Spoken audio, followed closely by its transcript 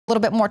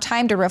little bit more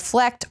time to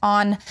reflect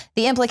on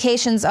the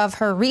implications of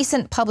her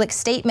recent public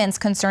statements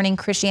concerning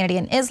Christianity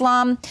and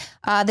Islam.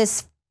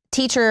 This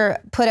teacher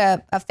put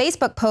a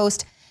Facebook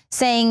post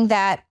saying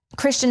that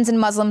Christians and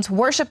Muslims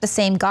worship the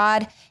same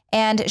God,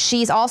 and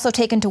she's also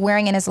taken to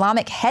wearing an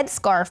Islamic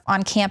headscarf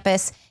on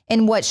campus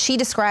in what she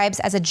describes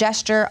as a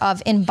gesture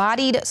of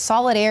embodied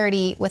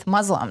solidarity with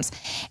Muslims.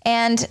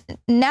 And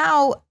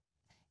now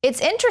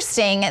it's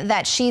interesting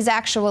that she's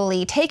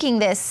actually taking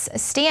this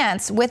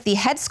stance with the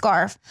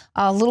headscarf.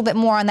 A little bit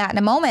more on that in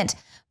a moment.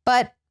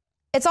 But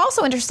it's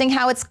also interesting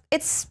how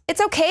it's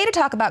okay to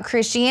talk about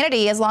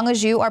Christianity as long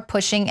as you are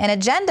pushing an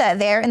agenda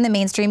there in the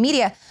mainstream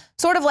media.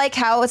 Sort of like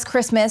how it's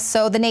Christmas,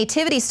 so the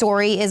nativity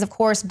story is, of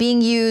course,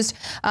 being used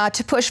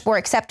to push for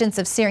acceptance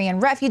of Syrian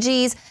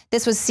refugees.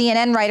 This was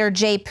CNN writer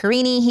Jay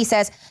Perini. He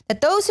says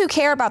that those who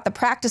care about the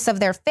practice of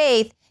their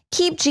faith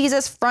keep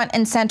Jesus front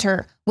and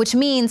center, which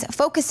means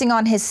focusing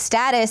on his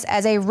status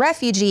as a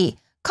refugee,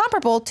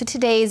 comparable to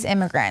today's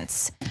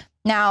immigrants.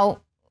 Now,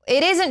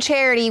 it isn't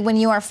charity when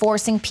you are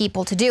forcing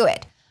people to do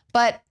it,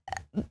 but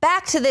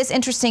back to this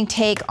interesting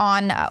take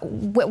on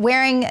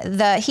wearing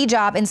the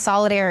hijab in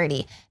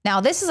solidarity.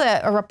 Now, this is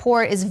a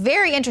report is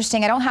very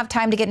interesting. I don't have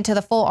time to get into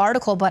the full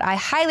article, but I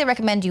highly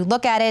recommend you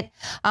look at it.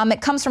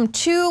 It comes from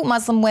 2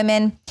 Muslim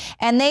women,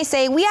 and they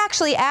say, we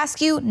actually ask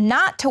you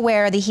not to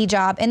wear the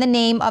hijab in the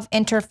name of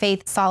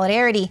interfaith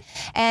solidarity.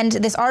 And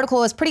this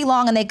article is pretty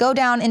long, and they go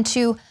down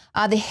into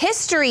the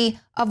history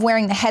of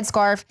wearing the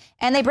headscarf,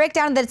 and they break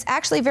down that it's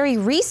actually very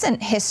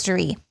recent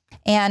history.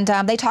 And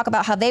they talk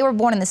about how they were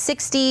born in the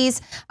 60s.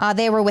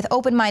 They were with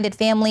open-minded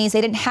families.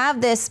 They didn't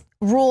have this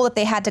rule that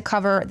they had to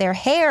cover their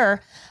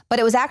hair, but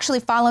it was actually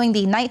following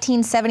the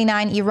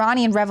 1979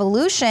 Iranian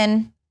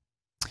Revolution.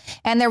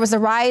 And there was a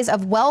rise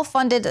of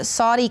well-funded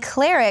Saudi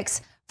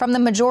clerics from the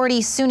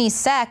majority Sunni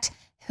sect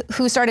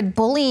who started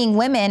bullying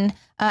women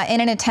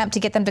in an attempt to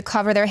get them to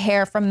cover their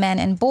hair from men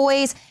and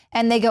boys.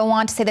 And they go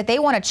on to say that they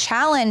want to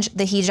challenge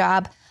the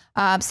hijab,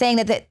 saying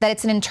that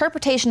it's an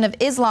interpretation of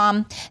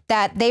Islam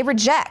that they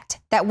reject,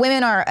 that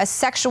women are a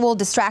sexual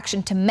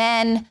distraction to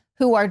men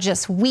who are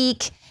just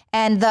weak,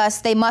 and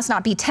thus they must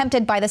not be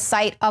tempted by the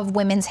sight of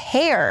women's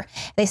hair.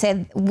 They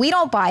said, we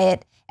don't buy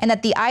it, and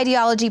that the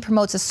ideology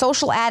promotes a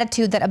social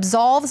attitude that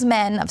absolves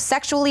men of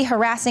sexually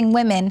harassing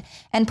women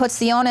and puts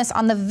the onus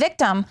on the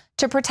victim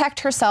to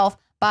protect herself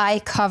by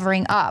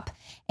covering up.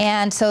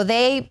 And so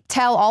they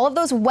tell all of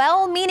those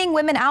well-meaning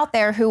women out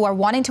there who are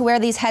wanting to wear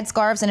these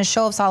headscarves in a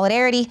show of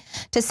solidarity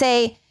to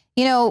say,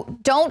 you know,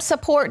 don't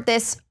support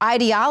this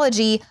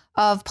ideology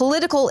of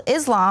political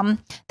Islam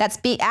that's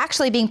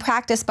actually being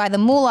practiced by the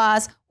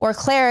mullahs or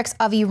clerics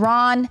of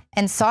Iran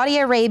and Saudi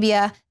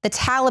Arabia, the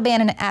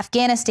Taliban in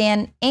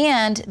Afghanistan,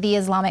 and the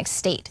Islamic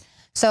State.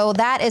 So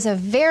that is a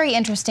very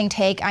interesting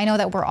take. I know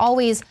that we're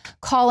always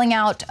calling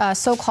out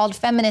so-called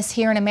feminists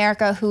here in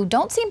America who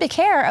don't seem to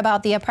care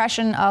about the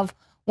oppression of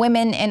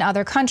women in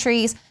other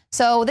countries.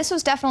 So this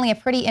was definitely a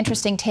pretty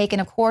interesting take. And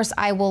of course,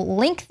 I will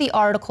link the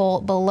article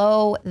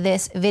below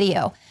this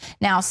video.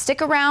 Now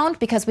stick around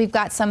because we've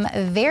got some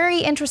very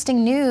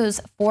interesting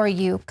news for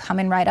you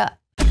coming right up.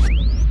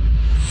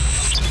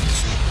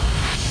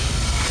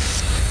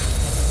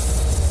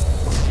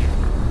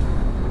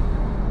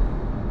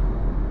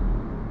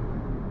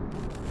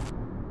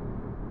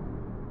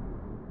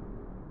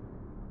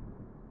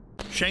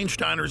 Shane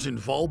Steiner's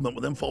involvement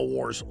with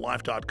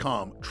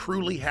InfoWarsLife.com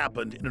truly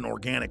happened in an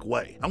organic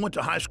way. I went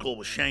to high school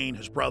with Shane,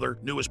 his brother,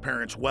 knew his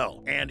parents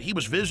well, and he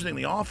was visiting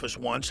the office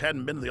once,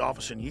 hadn't been to the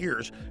office in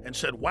years, and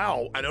said,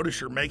 wow, I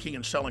notice you're making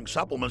and selling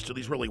supplements. Do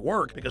these really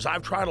work? Because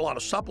I've tried a lot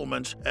of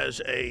supplements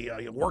as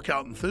a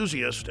workout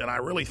enthusiast, and I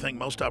really think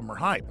most of them are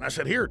hype. And I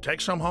said, here,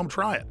 take some home,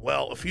 try it.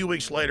 Well, a few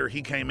weeks later,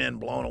 he came in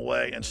blown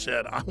away and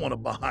said, I want to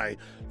buy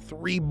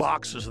 3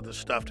 boxes of this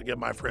stuff to give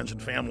my friends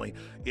and family.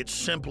 It's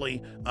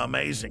simply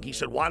amazing. He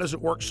said, why does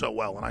it work so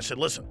well? And I said,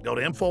 listen, go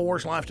to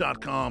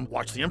InfoWarsLife.com,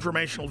 watch the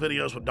informational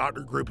videos with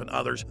Dr. Group and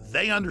others.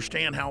 They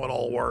understand how it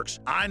all works.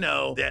 I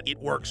know that it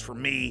works for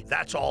me.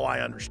 That's all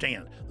I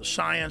understand. The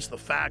science, the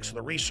facts,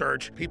 the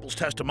research, people's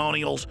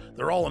testimonials,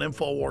 they're all on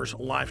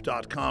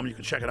InfoWarsLife.com. You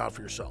can check it out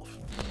for yourself.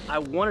 I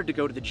wanted to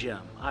go to the gym.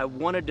 I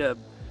wanted to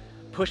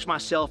push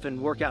myself and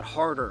work out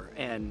harder.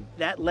 And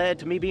that led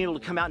to me being able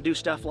to come out and do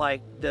stuff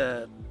like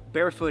the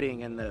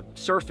barefooting and the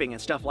surfing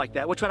and stuff like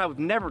that, which I've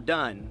never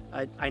done.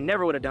 I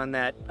never would have done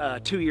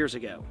that 2 years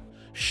ago.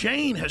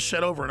 Shane has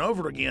said over and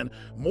over again,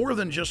 more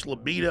than just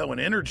libido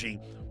and energy,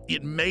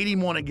 it made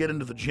him want to get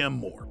into the gym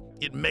more.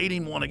 It made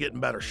him want to get in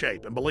better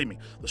shape. And believe me,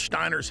 the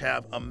Steiners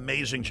have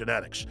amazing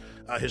genetics.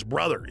 His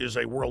brother is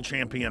a world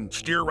champion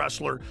steer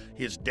wrestler.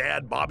 His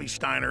dad, Bobby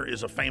Steiner,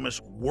 is a famous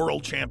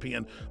world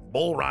champion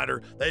bull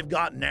rider. They've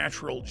got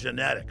natural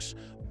genetics.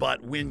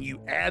 But when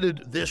you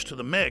added this to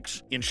the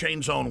mix, in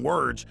Shane's own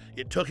words,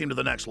 it took him to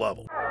the next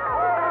level.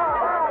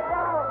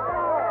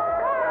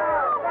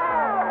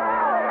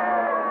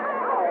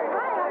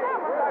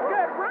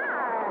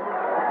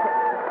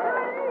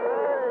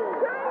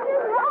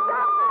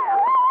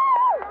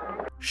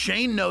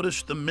 Shane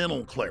noticed the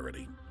mental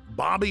clarity.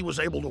 Bobby was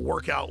able to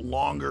work out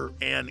longer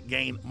and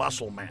gain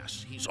muscle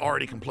mass. He's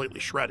already completely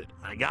shredded.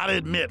 I gotta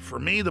admit, for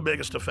me, the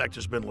biggest effect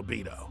has been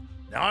libido.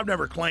 Now, I've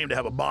never claimed to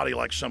have a body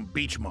like some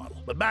beach model,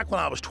 but back when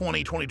I was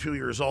 20, 22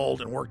 years old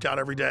and worked out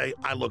every day,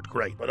 I looked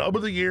great. But over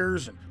the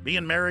years, and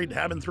being married,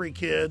 having 3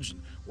 kids,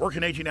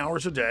 working 18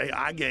 hours a day,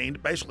 I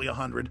gained basically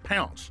 100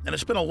 pounds. And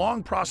it's been a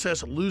long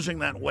process losing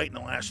that weight in the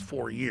last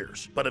 4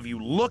 years. But if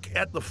you look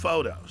at the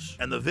photos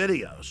and the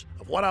videos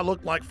of what I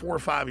looked like 4 or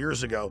 5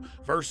 years ago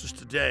versus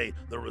today,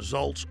 the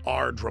results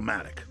are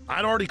dramatic.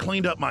 I'd already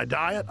cleaned up my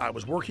diet, I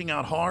was working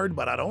out hard,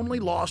 but I'd only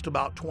lost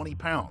about 20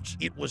 pounds.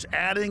 It was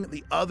adding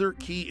the other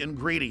key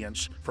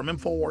ingredients from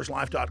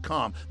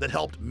InfoWarsLife.com that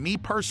helped me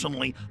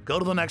personally go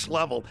to the next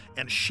level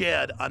and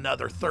shed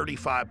another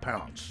 35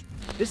 pounds.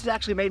 This has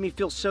actually made me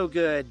feel so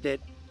good that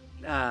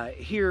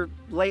here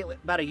lately,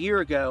 about a year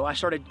ago, I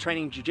started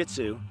training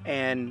jiu-jitsu,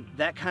 and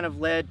that kind of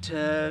led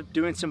to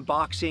doing some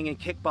boxing and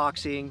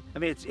kickboxing. I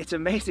mean, it's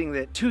amazing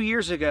that 2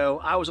 years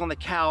ago, I was on the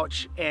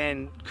couch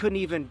and couldn't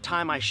even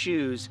tie my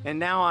shoes, and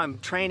now I'm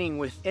training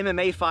with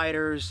MMA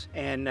fighters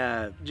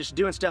and just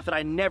doing stuff that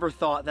I never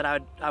thought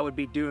that I would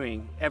be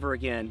doing ever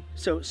again.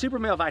 So Super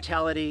Male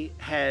Vitality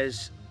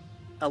has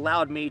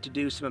allowed me to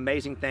do some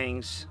amazing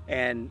things,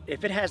 and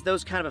if it has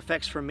those kind of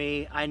effects for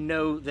me, I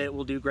know that it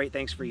will do great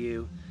things for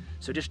you.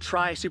 So just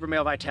try Super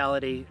Male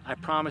Vitality. I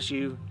promise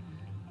you,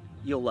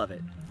 you'll love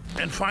it.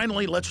 And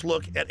finally, let's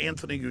look at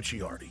Anthony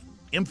Gucciardi,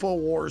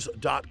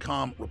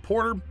 InfoWars.com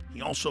reporter.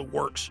 He also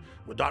works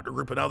with Dr.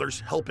 Group and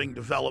others, helping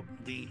develop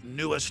the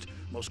newest,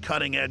 most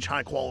cutting-edge,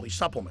 high-quality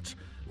supplements.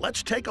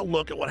 Let's take a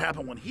look at what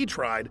happened when he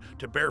tried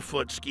to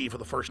barefoot ski for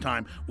the first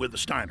time with the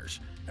Steiners.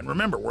 And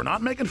remember, we're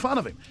not making fun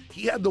of him.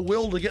 He had the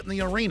will to get in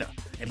the arena,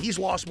 and he's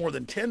lost more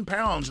than 10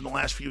 pounds in the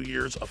last few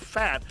years of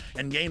fat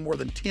and gained more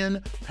than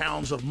 10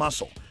 pounds of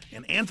muscle.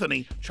 And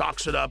Anthony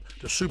chalks it up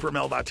to Super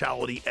Male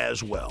Vitality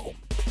as well.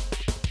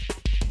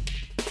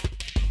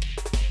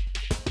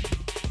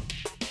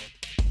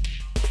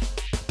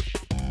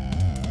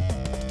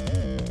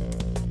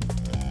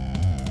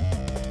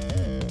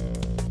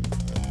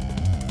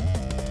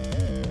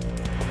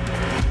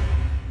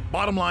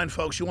 Bottom line,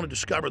 folks, you want to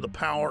discover the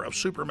power of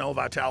Super Male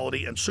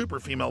Vitality and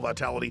Super Female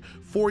Vitality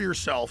for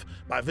yourself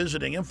by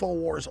visiting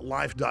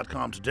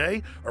InfoWarsLife.com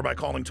today or by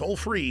calling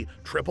toll-free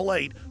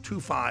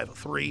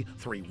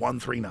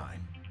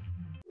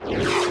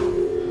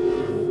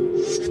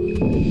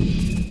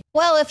 888-253-3139.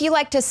 Well, if you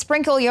like to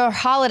sprinkle your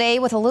holiday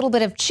with a little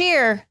bit of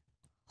cheer,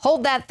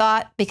 hold that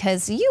thought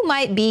because you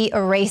might be a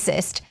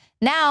racist.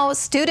 Now,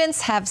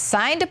 students have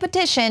signed a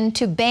petition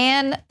to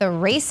ban the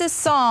racist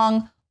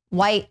song,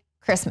 White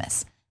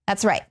Christmas.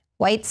 That's right.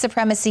 White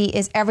supremacy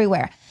is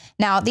everywhere.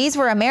 Now, these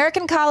were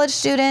American college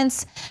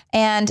students,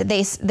 and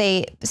they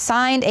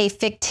signed a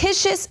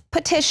fictitious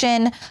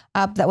petition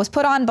that was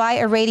put on by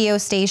a radio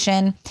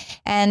station.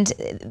 And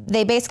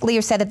they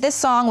basically said that this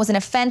song was an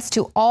offense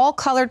to all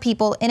colored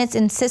people in its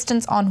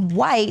insistence on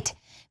white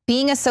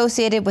being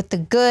associated with the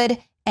good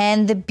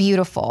and the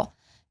beautiful.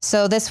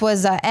 So this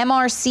was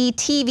MRC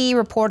TV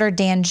reporter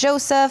Dan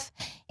Joseph,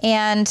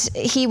 and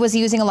he was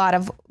using a lot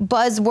of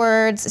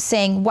buzzwords,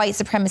 saying white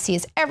supremacy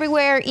is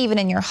everywhere, even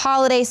in your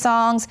holiday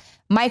songs,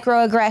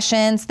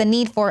 microaggressions, the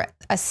need for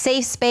a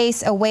safe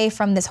space away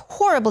from this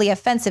horribly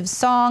offensive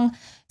song.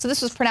 So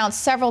this was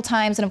pronounced several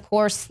times, and of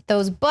course,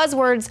 those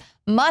buzzwords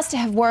must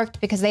have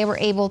worked because they were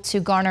able to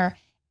garner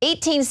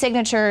 18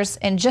 signatures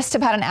in just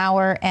about an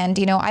hour. And,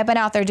 you know, I've been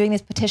out there doing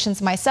these petitions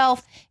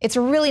myself. It's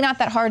really not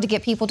that hard to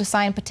get people to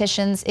sign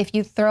petitions if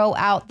you throw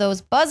out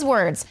those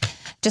buzzwords.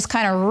 Just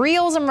kind of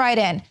reels them right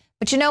in.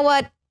 But you know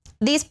what?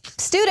 These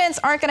students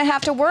aren't going to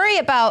have to worry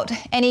about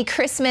any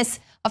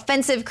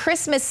offensive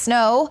Christmas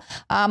snow,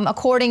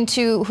 according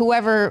to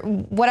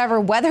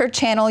whatever weather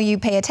channel you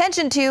pay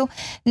attention to.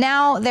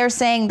 Now they're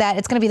saying that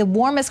it's going to be the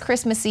warmest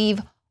Christmas Eve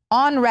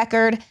on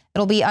record.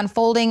 It'll be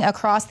unfolding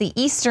across the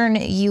eastern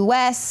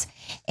U.S.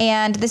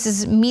 And this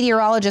is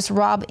meteorologist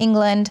Rob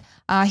England.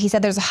 He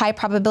said there's a high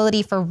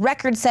probability for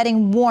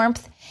record-setting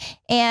warmth.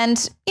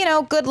 And, you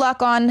know, good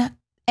luck on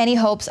any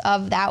hopes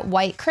of that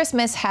white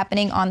Christmas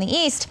happening on the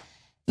east.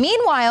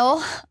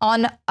 Meanwhile,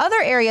 on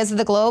other areas of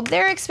the globe,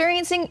 they're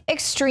experiencing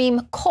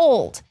extreme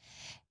cold.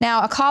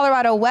 Now, a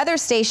Colorado weather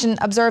station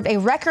observed a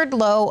record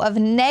low of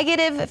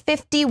negative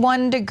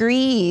 51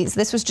 degrees.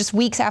 This was just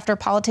weeks after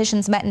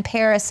politicians met in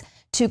Paris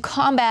to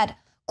combat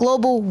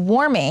global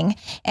warming.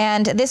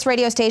 And this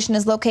radio station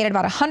is located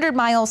about 100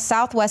 miles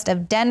southwest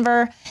of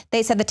Denver.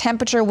 They said the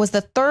temperature was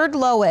the third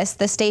lowest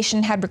the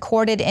station had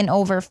recorded in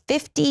over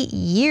 50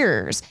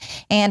 years.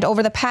 And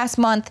over the past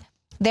month,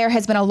 there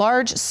has been a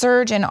large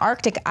surge in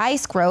Arctic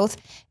ice growth.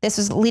 This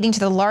was leading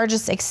to the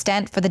largest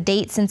extent for the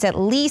date since at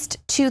least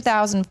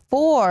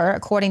 2004,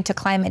 according to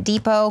Climate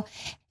Depot.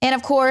 And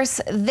of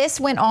course, this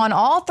went on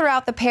all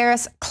throughout the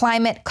Paris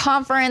Climate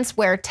Conference,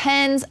 where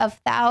tens of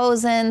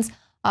thousands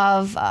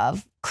of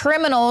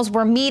criminals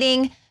were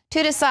meeting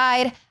to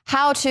decide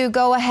how to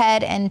go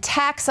ahead and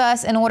tax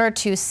us in order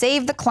to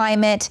save the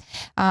climate.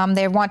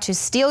 They want to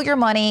steal your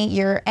money,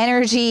 your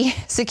energy,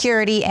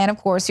 security, and of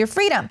course, your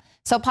freedom.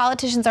 So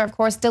politicians are, of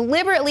course,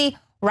 deliberately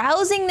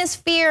rousing this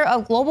fear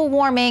of global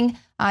warming,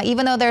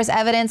 even though there's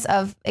evidence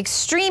of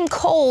extreme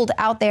cold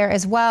out there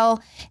as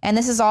well. And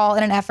this is all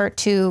in an effort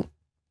to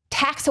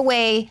tax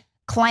away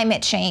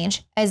climate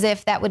change, as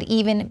if that would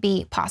even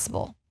be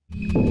possible.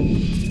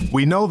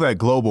 We know that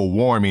global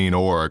warming,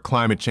 or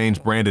climate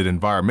change branded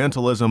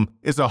environmentalism,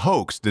 is a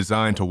hoax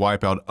designed to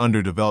wipe out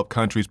underdeveloped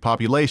countries'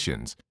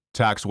 populations,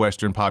 tax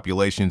Western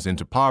populations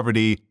into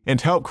poverty, and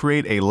help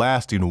create a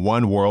lasting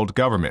one-world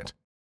government.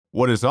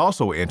 What is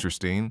also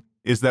interesting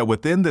is that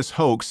within this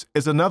hoax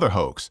is another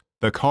hoax,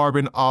 the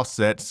carbon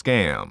offset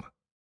scam.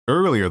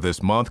 Earlier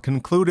this month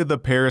concluded the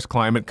Paris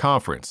Climate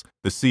Conference,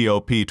 the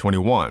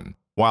COP21.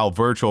 While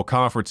virtual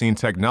conferencing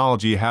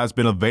technology has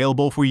been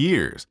available for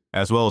years,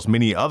 as well as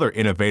many other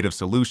innovative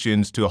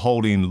solutions to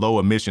holding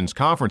low-emissions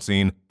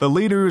conferencing, the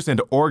leaders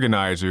and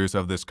organizers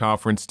of this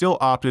conference still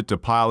opted to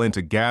pile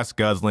into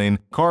gas-guzzling,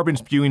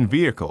 carbon-spewing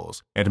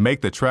vehicles and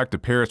make the trek to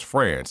Paris,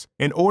 France,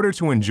 in order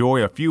to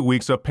enjoy a few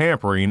weeks of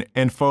pampering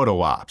and photo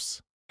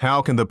ops.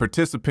 How can the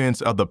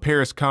participants of the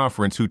Paris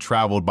conference who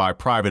traveled by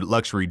private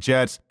luxury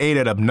jets, ate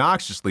at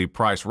obnoxiously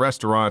priced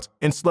restaurants,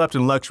 and slept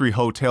in luxury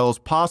hotels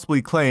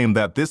possibly claim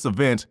that this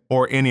event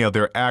or any of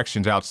their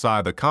actions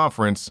outside the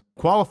conference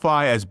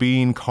qualify as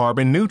being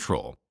carbon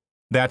neutral?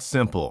 That's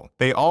simple.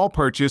 They all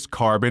purchase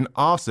carbon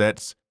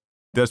offsets.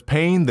 Does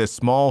paying this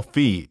small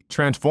fee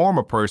transform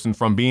a person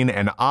from being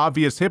an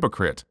obvious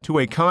hypocrite to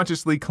a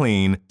consciously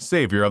clean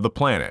savior of the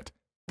planet?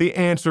 The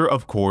answer,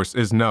 of course,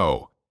 is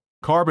no.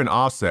 Carbon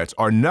offsets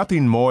are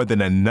nothing more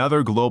than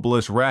another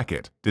globalist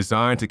racket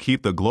designed to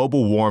keep the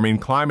global warming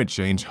climate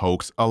change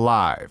hoax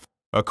alive.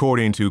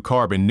 According to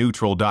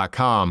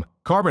carbonneutral.com,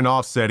 carbon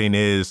offsetting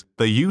is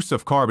the use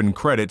of carbon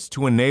credits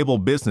to enable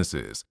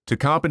businesses to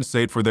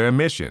compensate for their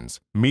emissions,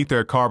 meet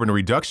their carbon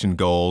reduction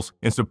goals,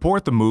 and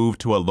support the move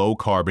to a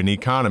low-carbon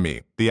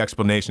economy. The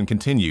explanation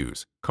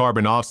continues.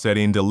 Carbon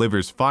offsetting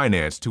delivers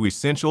finance to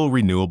essential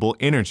renewable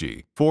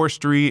energy,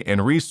 forestry,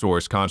 and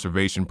resource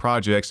conservation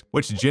projects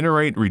which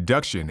generate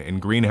reduction in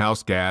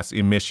greenhouse gas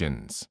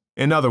emissions.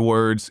 In other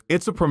words,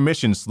 it's a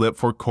permission slip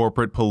for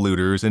corporate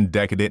polluters and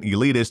decadent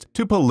elitists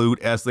to pollute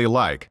as they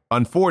like.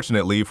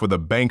 Unfortunately for the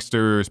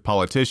banksters,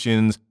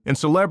 politicians, and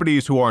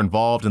celebrities who are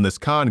involved in this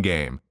con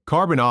game,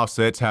 carbon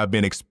offsets have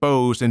been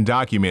exposed and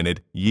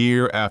documented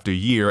year after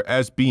year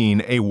as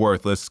being a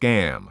worthless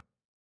scam.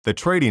 The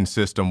trading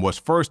system was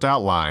first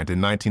outlined in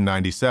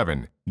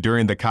 1997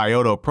 during the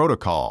Kyoto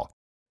Protocol.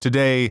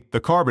 Today,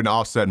 the carbon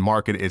offset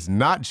market is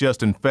not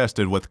just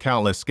infested with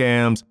countless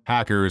scams,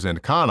 hackers,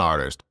 and con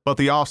artists, but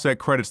the offset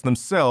credits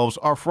themselves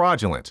are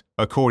fraudulent,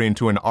 according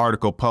to an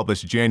article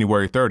published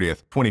January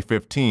 30th,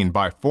 2015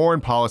 by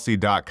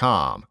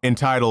foreignpolicy.com,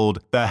 entitled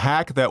 "The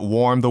Hack That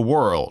Warmed the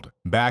World."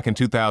 Back in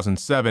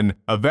 2007,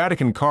 a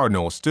Vatican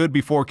cardinal stood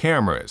before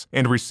cameras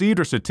and received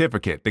a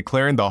certificate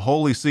declaring the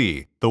Holy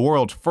See the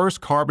world's first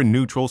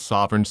carbon-neutral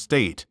sovereign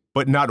state.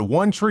 But not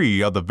one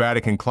tree of the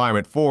Vatican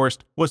climate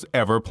forest was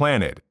ever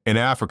planted. In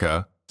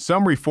Africa,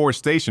 some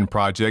reforestation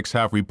projects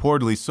have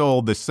reportedly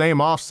sold the same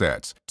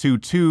offsets to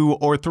 2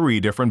 or 3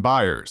 different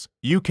buyers.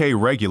 UK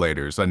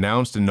regulators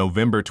announced in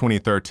November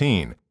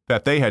 2013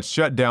 that they had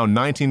shut down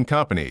 19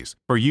 companies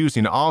for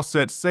using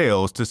offset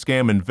sales to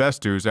scam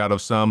investors out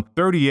of some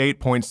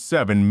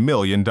 $38.7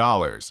 million.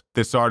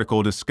 This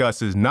article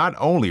discusses not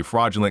only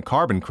fraudulent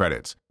carbon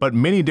credits, but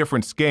many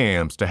different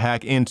scams to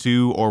hack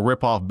into or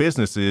rip off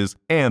businesses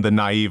and the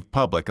naive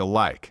public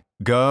alike.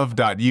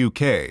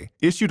 Gov.uk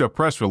issued a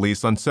press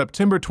release on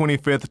September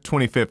 25,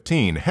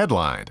 2015,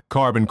 headlined,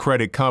 "Carbon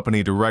Credit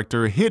Company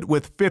Director Hit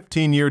with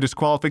 15-Year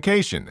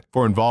Disqualification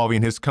for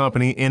Involving His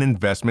Company in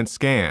Investment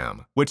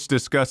Scam," which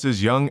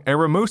discusses young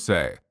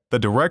Eramuse, the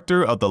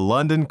director of the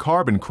London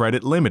Carbon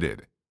Credit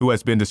Limited, who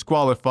has been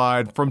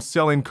disqualified from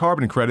selling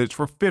carbon credits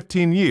for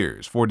 15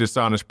 years for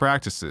dishonest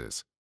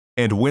practices.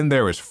 And when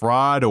there is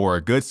fraud or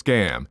a good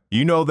scam,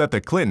 you know that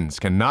the Clintons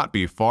cannot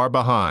be far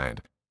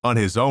behind. On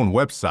his own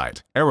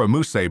website,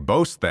 Eramuse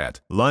boasts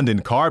that London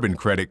Carbon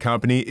Credit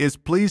Company is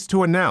pleased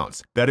to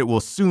announce that it will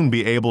soon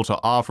be able to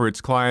offer its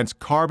clients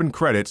carbon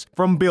credits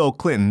from Bill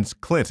Clinton's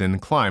Clinton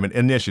Climate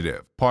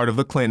Initiative, part of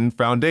the Clinton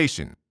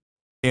Foundation.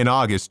 In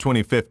August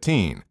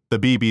 2015, the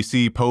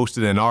BBC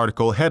posted an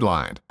article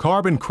headlined,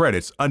 "Carbon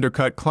Credits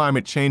Undercut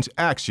Climate Change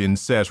Action,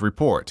 Says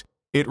Report."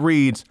 It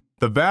reads,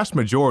 "The vast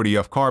majority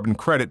of carbon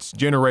credits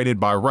generated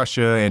by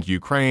Russia and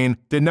Ukraine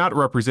did not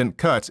represent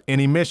cuts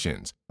in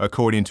emissions,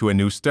 according to a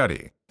new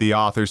study. The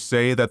authors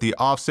say that the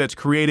offsets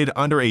created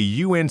under a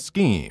UN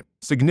scheme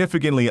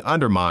significantly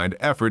undermined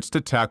efforts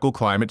to tackle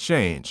climate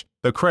change.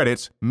 The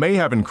credits may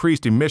have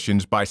increased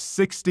emissions by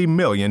 60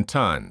 million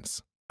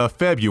tons. A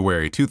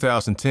February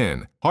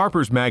 2010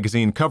 Harper's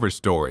Magazine cover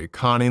story,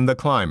 "Conning the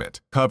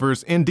Climate,"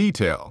 covers in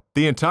detail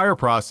the entire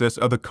process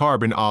of the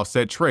carbon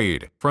offset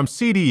trade, from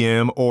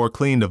CDM or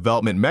Clean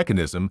Development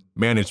Mechanism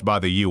managed by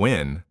the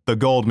UN, the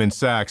Goldman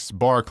Sachs,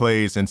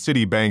 Barclays, and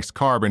Citibank's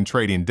carbon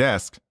trading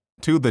desk,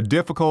 to the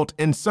difficult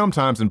and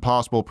sometimes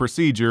impossible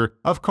procedure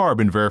of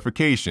carbon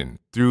verification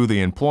through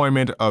the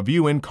employment of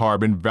UN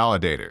carbon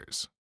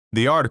validators.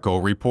 The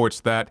article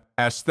reports that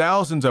as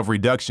thousands of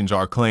reductions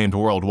are claimed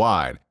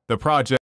worldwide, the project